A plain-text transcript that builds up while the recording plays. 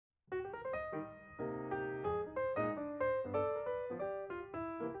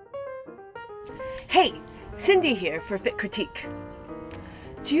Hey, Cindy here for Fit Critique.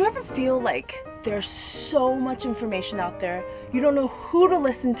 Do you ever feel like there's so much information out there, you don't know who to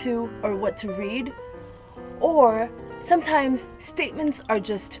listen to or what to read? Or sometimes statements are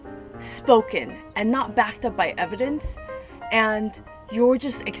just spoken and not backed up by evidence, and you're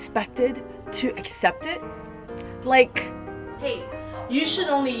just expected to accept it? Like, hey, you should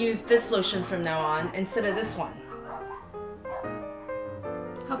only use this lotion from now on instead of this one.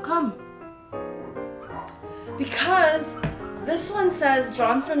 How come? Because this one says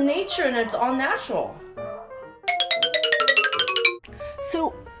drawn from nature and it's all natural.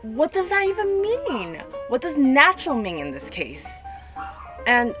 So what does that even mean? What does natural mean in this case?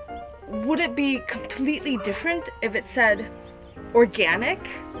 And would it be completely different if it said organic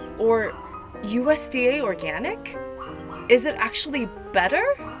or USDA organic? Is it actually better?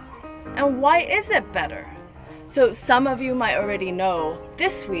 And why is it better? So some of you might already know,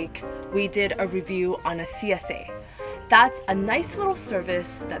 this week we did a review on a CSA. That's a nice little service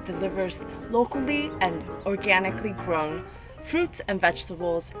that delivers locally and organically grown fruits and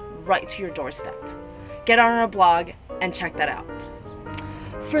vegetables right to your doorstep. Get on our blog and check that out.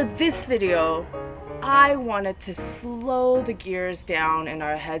 For this video, I wanted to slow the gears down in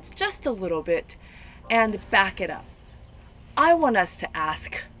our heads just a little bit and back it up. I want us to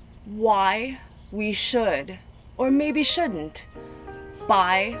ask why we should, or maybe shouldn't,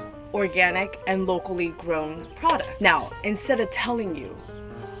 buy organic and locally grown products. Now, instead of telling you,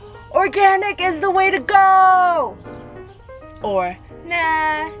 organic is the way to go, or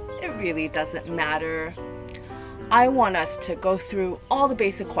nah, it really doesn't matter, I want us to go through all the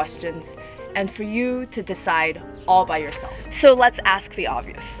basic questions and for you to decide all by yourself. So let's ask the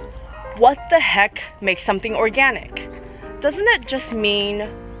obvious. What the heck makes something organic? Doesn't it just mean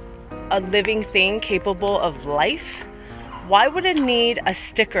a living thing capable of life? Why would it need a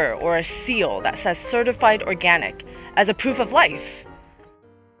sticker or a seal that says certified organic as a proof of life?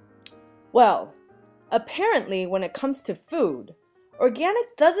 Well, apparently when it comes to food,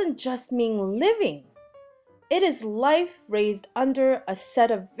 organic doesn't just mean living. It is life raised under a set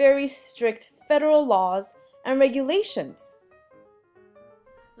of very strict federal laws and regulations.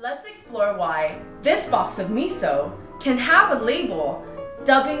 Let's explore why this box of miso can have a label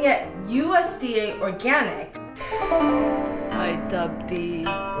dubbing it USDA organic. I dubbed the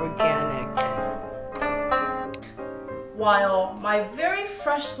organic. While my very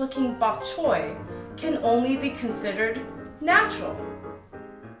fresh looking bok choy can only be considered natural.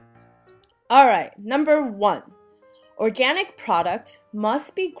 Alright, number 1. Organic products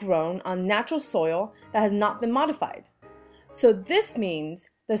must be grown on natural soil that has not been modified. So this means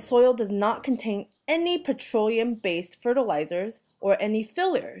the soil does not contain any petroleum-based fertilizers or any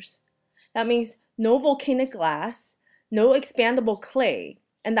fillers. That means no volcanic glass, no expandable clay,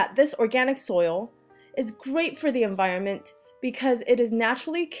 and that this organic soil is great for the environment because it is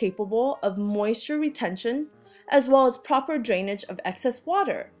naturally capable of moisture retention as well as proper drainage of excess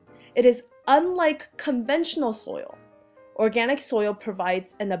water. It is unlike conventional soil. Organic soil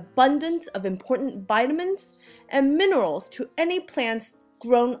provides an abundance of important vitamins and minerals to any plants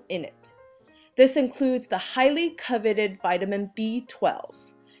grown in it. This includes the highly coveted vitamin B12,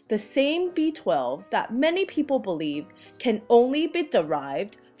 the same B12 that many people believe can only be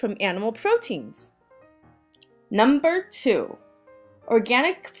derived from animal proteins. Number 2,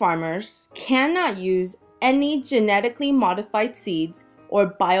 organic farmers cannot use any genetically modified seeds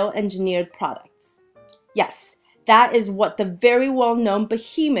or bioengineered products. Yes, that is what the very well-known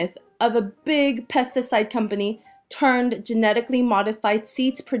behemoth of a big pesticide company turned genetically modified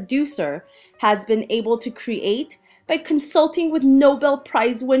seeds producer has been able to create by consulting with Nobel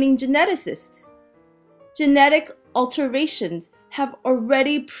Prize-winning geneticists. Genetic alterations have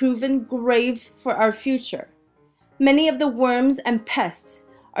already proven grave for our future. Many of the worms and pests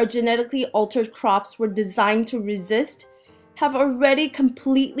our genetically altered crops were designed to resist have already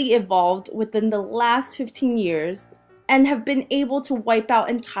completely evolved within the last 15 years and have been able to wipe out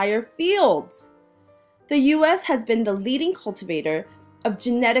entire fields. The US has been the leading cultivator of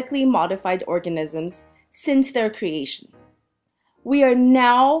genetically modified organisms since their creation. We are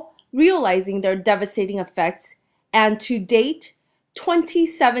now realizing their devastating effects, and to date,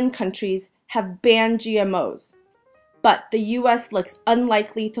 27 countries have banned GMOs. But the US looks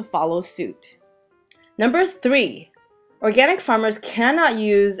unlikely to follow suit. Number 3. Organic farmers cannot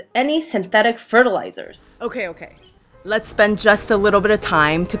use any synthetic fertilizers. Okay. Let's spend just a little bit of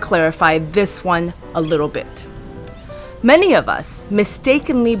time to clarify this one a little bit. Many of us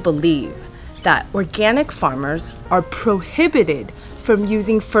mistakenly believe that organic farmers are prohibited from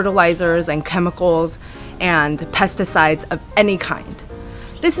using fertilizers and chemicals and pesticides of any kind.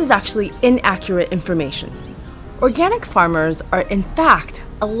 This is actually inaccurate information. Organic farmers are in fact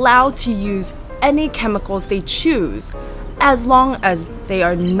allowed to use any chemicals they choose as long as they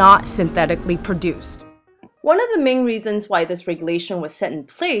are not synthetically produced. One of the main reasons why this regulation was set in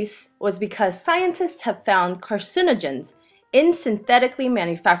place was because scientists have found carcinogens in synthetically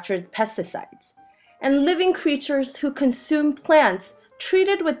manufactured pesticides, and living creatures who consume plants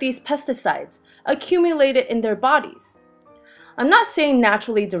treated with these pesticides accumulate it in their bodies. I'm not saying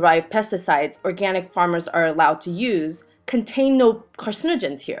naturally derived pesticides organic farmers are allowed to use contain no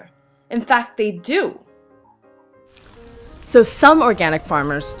carcinogens here. In fact, they do. So some organic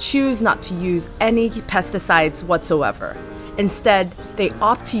farmers choose not to use any pesticides whatsoever. Instead, they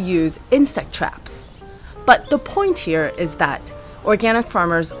opt to use insect traps. But the point here is that organic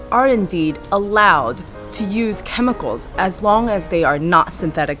farmers are indeed allowed to use chemicals as long as they are not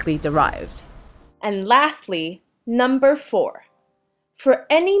synthetically derived. And lastly, number 4. For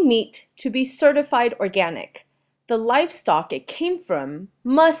any meat to be certified organic, the livestock it came from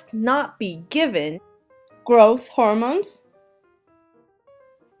must not be given growth hormones,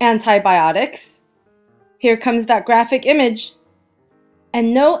 antibiotics, here comes that graphic image,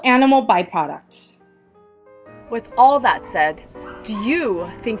 and no animal byproducts. With all that said, do you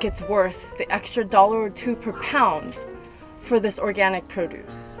think it's worth the extra $1 or $2 per pound for this organic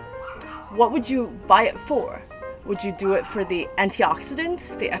produce? What would you buy it for? Would you do it for the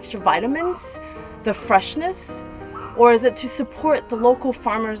antioxidants, the extra vitamins, the freshness? Or is it to support the local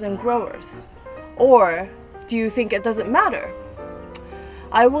farmers and growers? Or do you think it doesn't matter?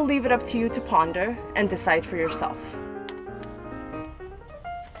 I will leave it up to you to ponder and decide for yourself.